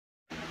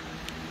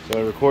So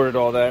I recorded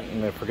all that,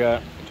 and I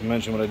forgot to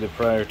mention what I did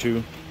prior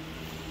to.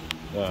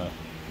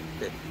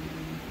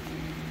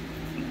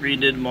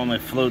 Redid all my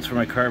floats for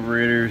my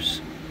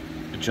carburetors,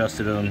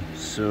 adjusted them,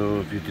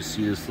 so if you can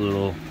see this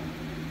little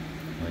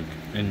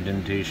like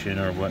indentation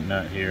or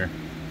whatnot here,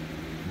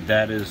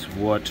 that is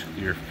what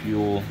your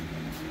fuel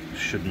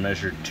should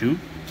measure to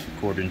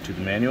according to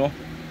the manual.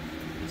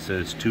 It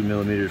says 2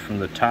 millimeters from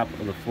the top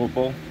of the float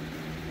bowl,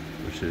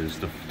 which is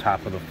the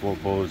top of the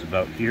float bowl is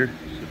about here,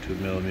 so 2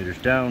 millimeters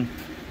down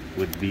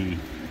would be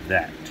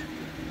that,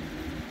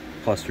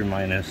 plus or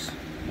minus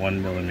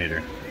 1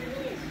 millimeter.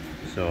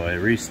 So I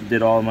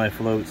redid all my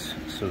floats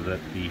so that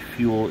the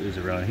fuel is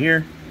around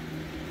here.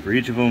 For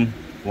each of them,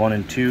 1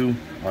 and 2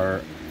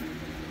 are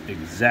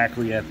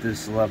exactly at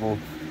this level.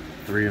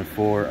 3 and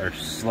 4 are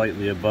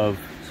slightly above.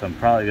 So I'm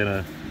probably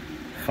gonna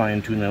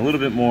fine tune that a little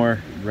bit more,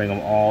 bring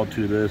them all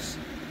to this,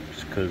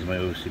 just because of my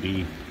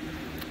OCD.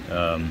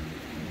 And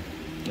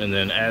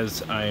then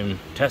as I'm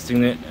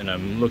testing it and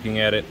I'm looking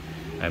at it,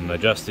 I'm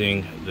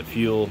adjusting the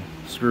fuel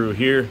screw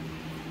here,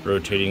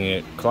 rotating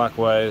it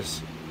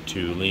clockwise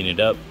to lean it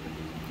up,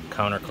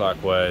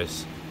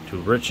 counterclockwise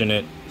to richen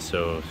it,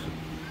 so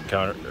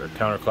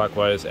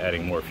counterclockwise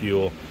adding more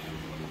fuel,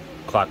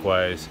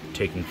 clockwise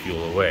taking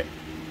fuel away.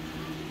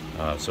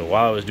 So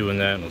while I was doing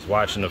that, I was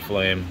watching the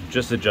flame,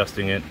 just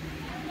adjusting it,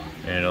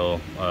 and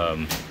it'll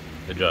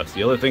adjust.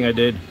 The other thing I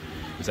did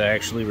is I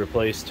actually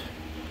replaced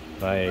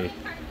my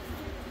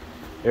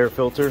air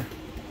filter,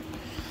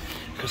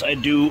 because I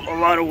do a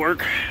lot of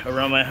work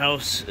around my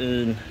house,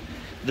 and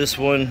this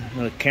one,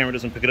 the camera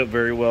doesn't pick it up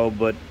very well,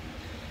 but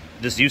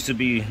this used to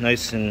be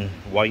nice and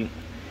white.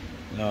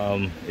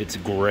 It's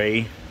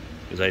gray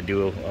because I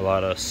do a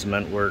lot of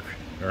cement work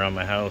around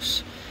my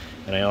house,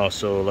 and I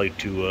also like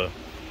to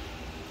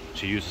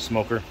use a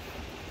smoker,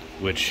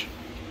 which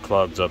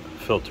clogs up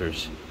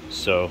filters.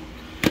 So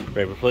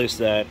I replaced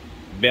that,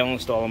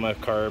 balanced all of my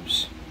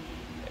carbs,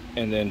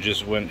 and then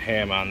just went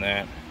ham on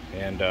that,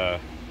 and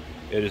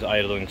it is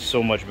idling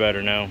so much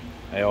better now.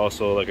 I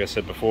also, like I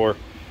said before,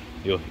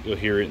 you'll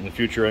hear it in the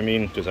future, I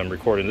mean, because I'm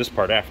recording this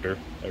part after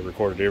I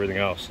recorded everything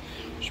else,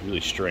 which is really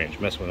strange,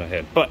 messing with my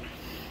head. But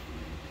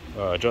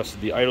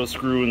adjusted the idle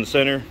screw in the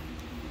center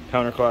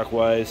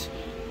counterclockwise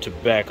to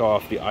back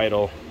off the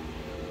idle,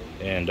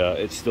 and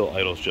it still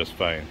idles just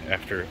fine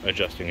after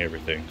adjusting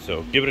everything.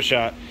 So give it a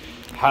shot.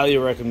 Highly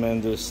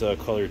recommend this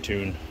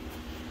Colortune,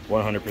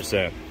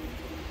 100%.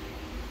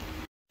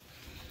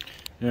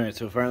 Alright,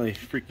 so finally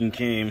freaking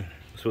came.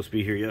 It was supposed to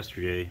be here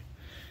yesterday,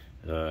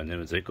 and then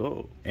it was like,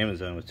 oh,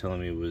 Amazon was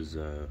telling me it was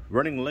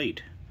running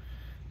late.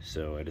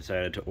 So I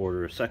decided to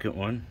order a second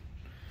one,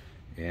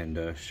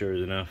 and sure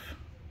enough,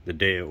 the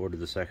day I ordered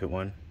the second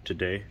one,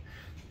 today,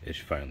 it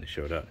finally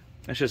showed up.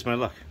 That's just my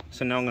luck.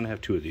 So now I'm gonna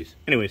have 2 of these.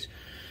 Anyways,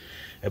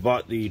 I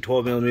bought the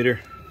 12 millimeter.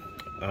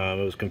 I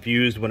was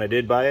confused when I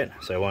did buy it,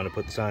 so I wanted to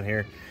put this on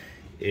here.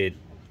 It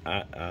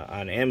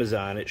on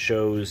Amazon, it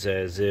shows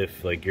as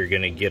if like you're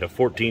gonna get a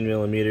 14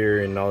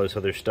 millimeter and all this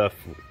other stuff,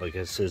 like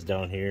it says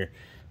down here.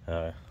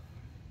 It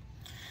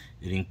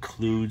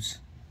includes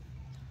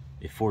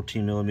a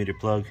 14 millimeter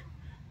plug.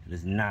 It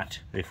is not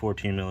a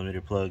 14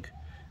 millimeter plug.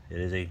 It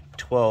is a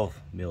 12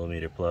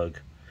 millimeter plug,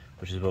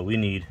 which is what we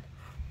need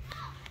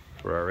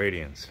for our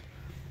Radians.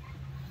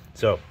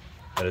 So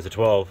that is a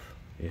 12.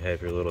 You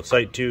have your little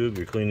sight tube,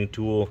 your cleaning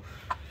tool,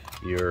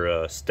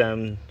 your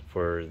stem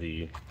for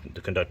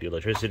to conduct the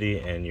electricity,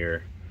 and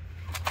your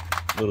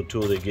little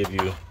tool they give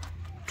you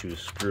to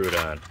screw it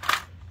on.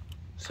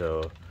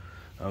 So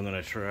I'm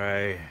gonna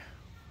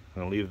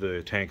leave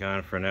the tank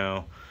on for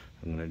now.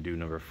 I'm gonna do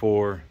number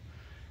 4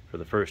 for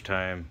the first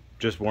time.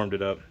 Just warmed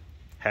it up.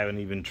 Haven't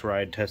even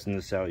tried testing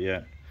this out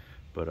yet,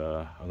 but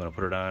I'm gonna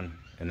put it on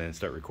and then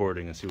start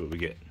recording and see what we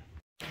get.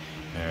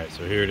 All right,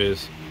 so here it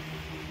is.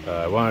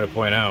 I wanted to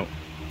point out,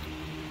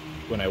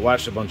 when I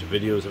watched a bunch of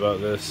videos about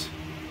this,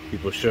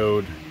 people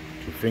showed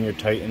to finger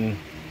tighten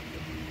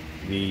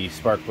the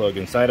spark plug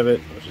inside of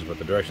it, which is what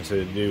the directions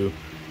said to do.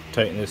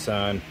 Tighten this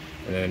on,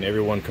 and then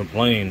everyone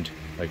complained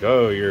like,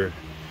 oh, your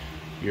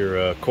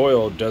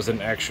coil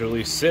doesn't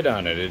actually sit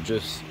on it, it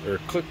just, or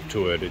click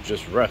to it, it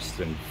just rests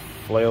and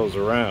flails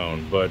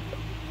around. But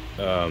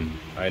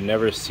I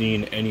never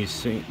seen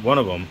one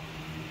of them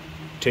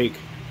take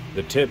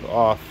the tip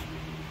off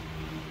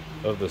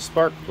of the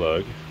spark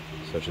plug,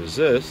 such as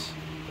this.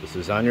 This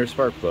is on your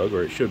spark plug,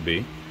 or it should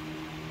be,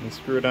 and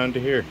screw it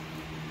onto here.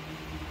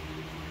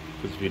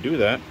 Because if you do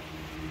that,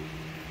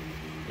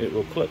 it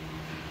will clip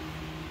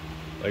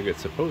like it's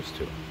supposed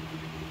to.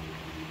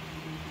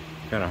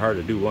 Kind of hard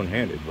to do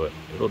one-handed, but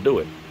it'll do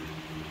it.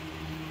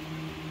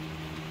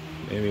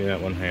 Maybe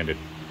not one-handed.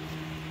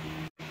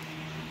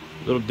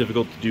 A little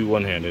difficult to do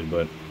one-handed,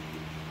 but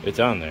it's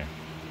on there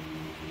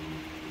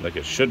like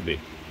it should be.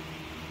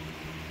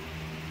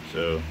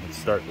 So let's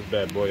start this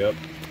bad boy up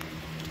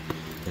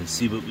and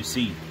see what we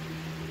see.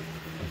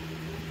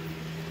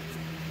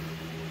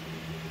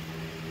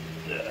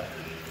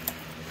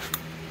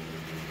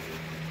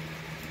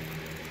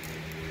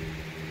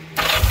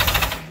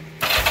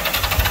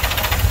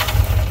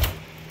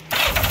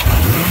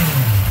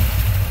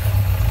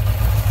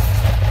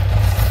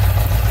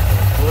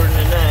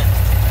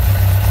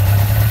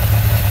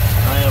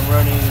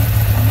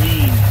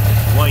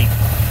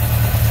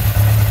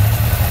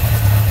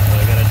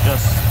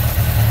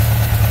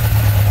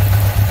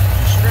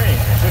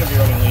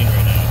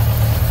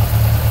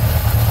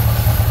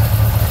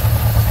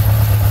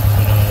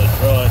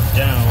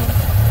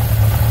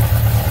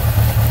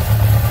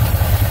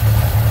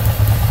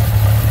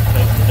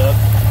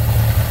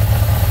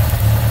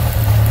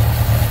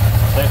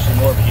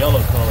 more of a yellow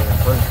color in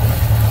person.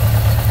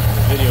 In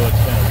the video it's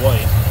kind of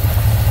white.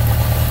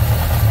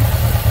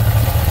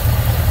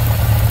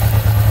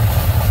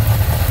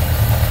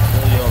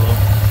 Really yellow.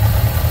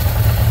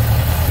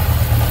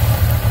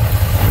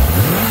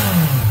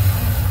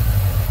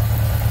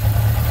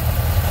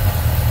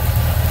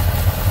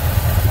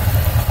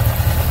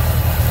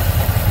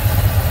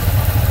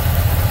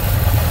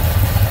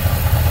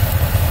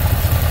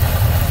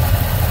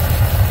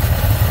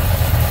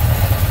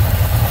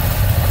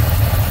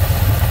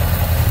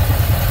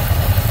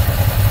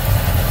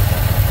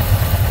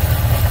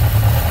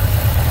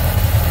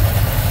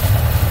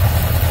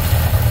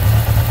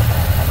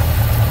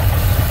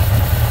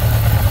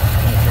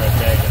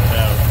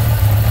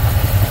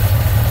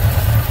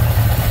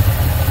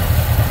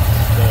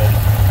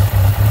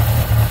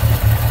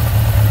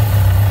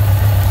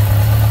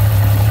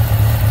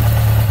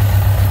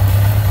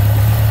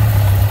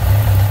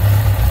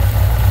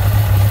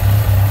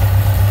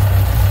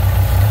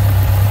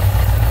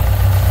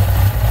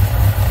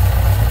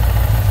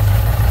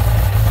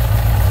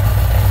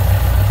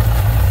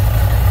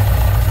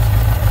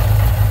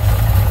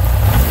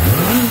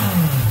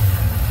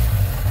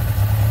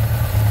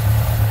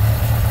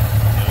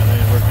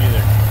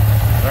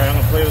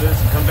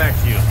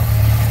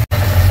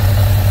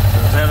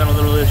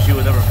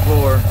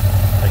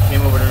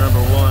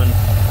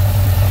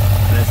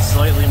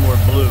 Slightly more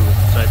blue,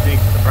 so I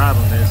think the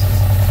problem is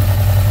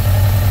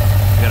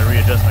I gotta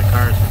readjust my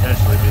cars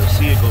potentially, but you'll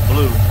see it go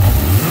blue.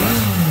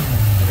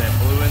 See that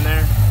blue in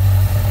there?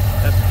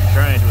 That's what you're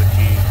trying to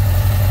achieve.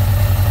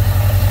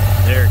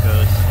 There it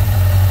goes.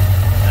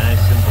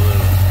 Nice and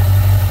blue.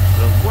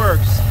 So it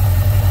works,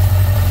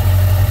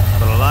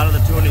 but a lot of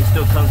the tuning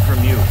still comes from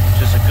you.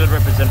 It's just a good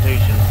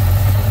representation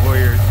of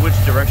where which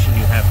direction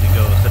you have to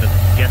go instead of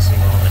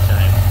guessing all the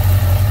time.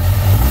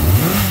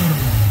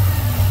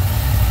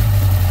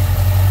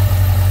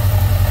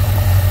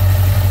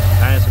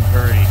 Nice and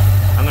pretty.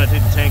 I'm going to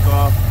take the tank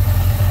off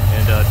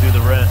and do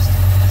the rest.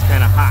 It's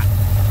kind of hot.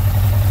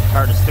 It's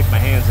hard to stick my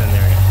hands in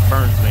there. It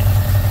burns me.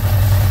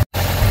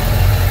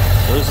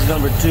 So this is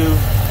number 2.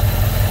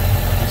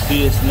 You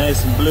see it's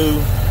nice and blue.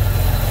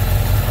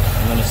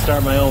 I'm going to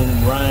start my own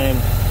rhyme.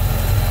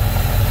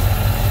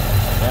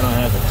 I don't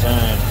have the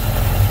time.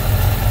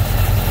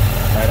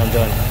 Alright, I'm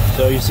done.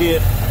 So you see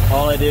it,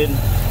 all I did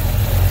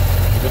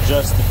was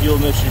adjust the fuel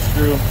mixture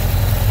screw,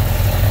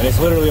 and it's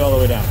literally all the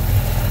way down.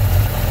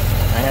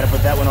 I had to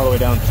put that one all the way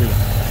down too.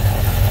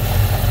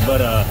 But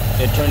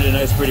it turned it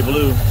nice pretty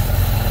blue.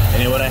 And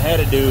then what I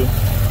had to do,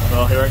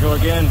 well, here I go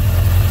again.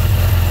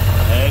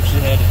 I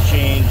actually had to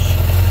change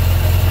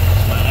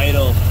my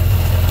idle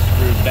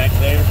screw back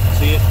there.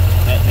 See it?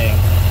 That thing.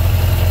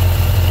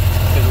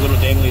 There's a little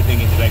dangly thing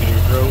in the back of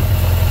your throat.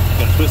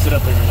 You gotta twist it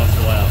up every once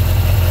in a while.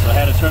 So I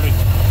had to turn it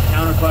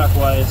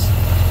counterclockwise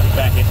to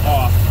back it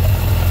off.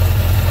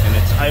 And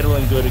it's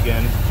idling good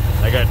again.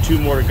 I got 2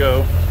 more to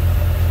go.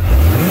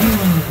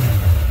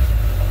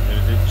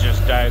 It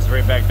just dives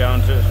right back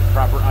down to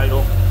proper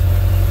idle.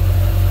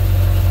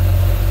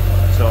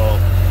 So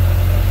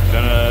I'm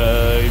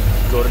gonna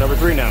go to number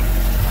 3 now.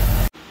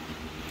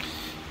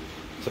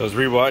 So I was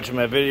rewatching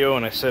my video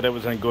and I said I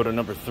was gonna go to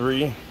number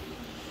 3.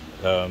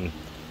 And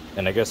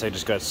I guess I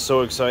just got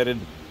so excited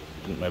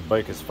that my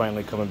bike is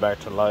finally coming back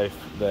to life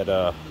that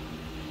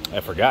I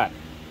forgot.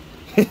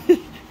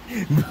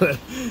 But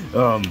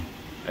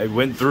I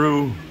went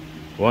through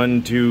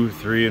 1, 2,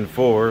 3, and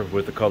 4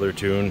 with the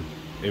Colortune.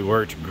 It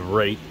worked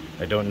great.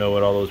 I don't know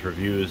what all those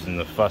reviews and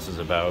the fuss is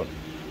about.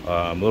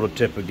 Little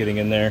tip of getting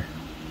in there: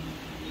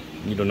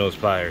 needle nose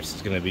pliers.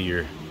 It's going to be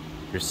your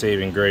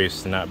saving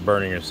grace to not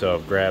burning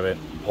yourself. Grab it,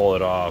 pull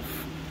it off,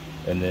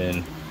 and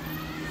then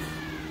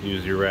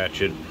use your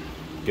ratchet.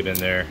 Get in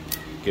there,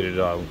 get it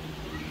all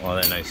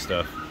that nice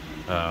stuff.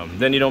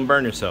 Then you don't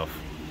burn yourself.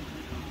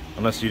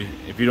 Unless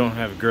if you don't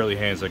have girly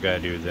hands like I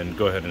do, then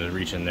go ahead and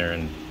reach in there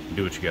and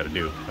do what you got to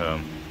do.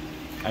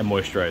 I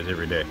moisturize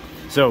every day.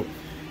 So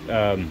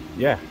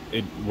yeah,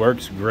 it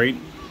works great.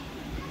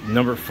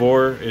 Number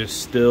 4 is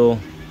still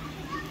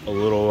a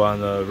little on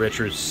the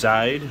richer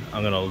side.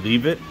 I'm gonna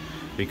leave it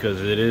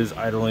because it is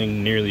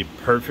idling nearly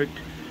perfect.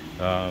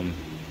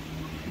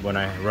 When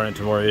I run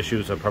into more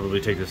issues, I'll probably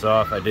take this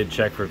off. I did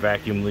check for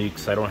vacuum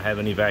leaks. I don't have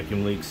any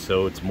vacuum leaks,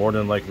 so it's more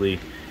than likely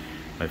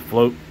my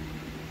float.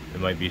 It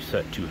might be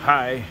set too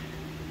high,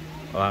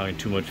 allowing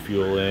too much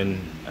fuel in.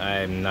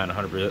 I'm not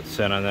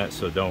 100% on that,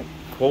 so don't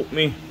quote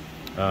me,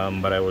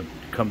 but I would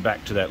come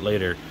back to that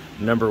later.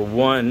 Number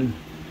 1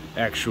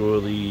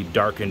 actually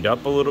darkened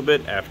up a little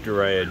bit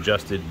after I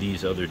adjusted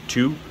these other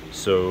 2,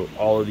 so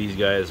all of these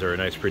guys are a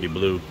nice pretty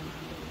blue,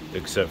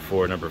 except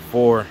for number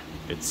 4.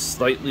 It's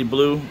slightly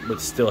blue, but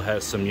still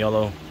has some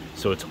yellow,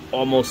 so it's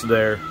almost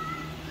there,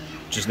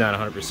 just not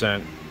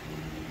 100%.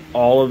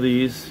 All of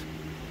these,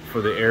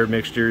 for the air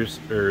mixtures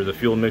or the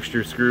fuel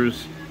mixture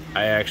screws,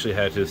 I actually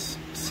had to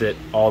sit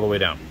all the way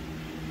down.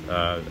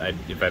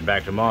 If I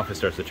backed them off, it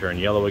starts to turn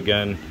yellow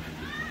again,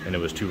 and it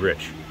was too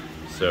rich.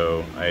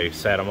 So I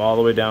sat them all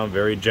the way down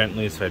very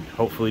gently, so I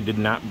hopefully did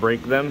not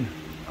break them.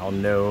 I'll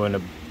know in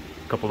a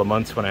couple of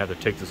months when I have to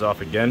take this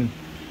off again.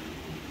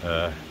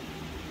 But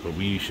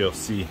we shall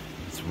see.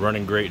 It's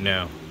running great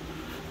now.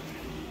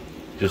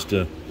 Just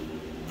to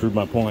prove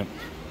my point,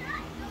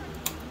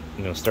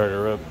 I'm gonna start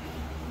her up.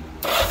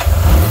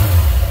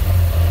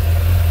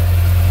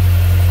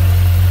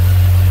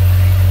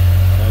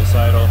 Nice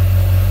idle.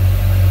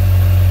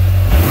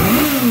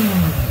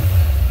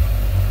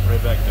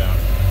 Right back down.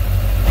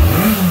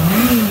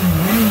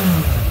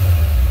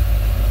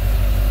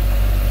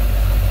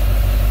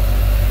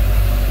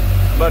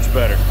 Much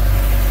better.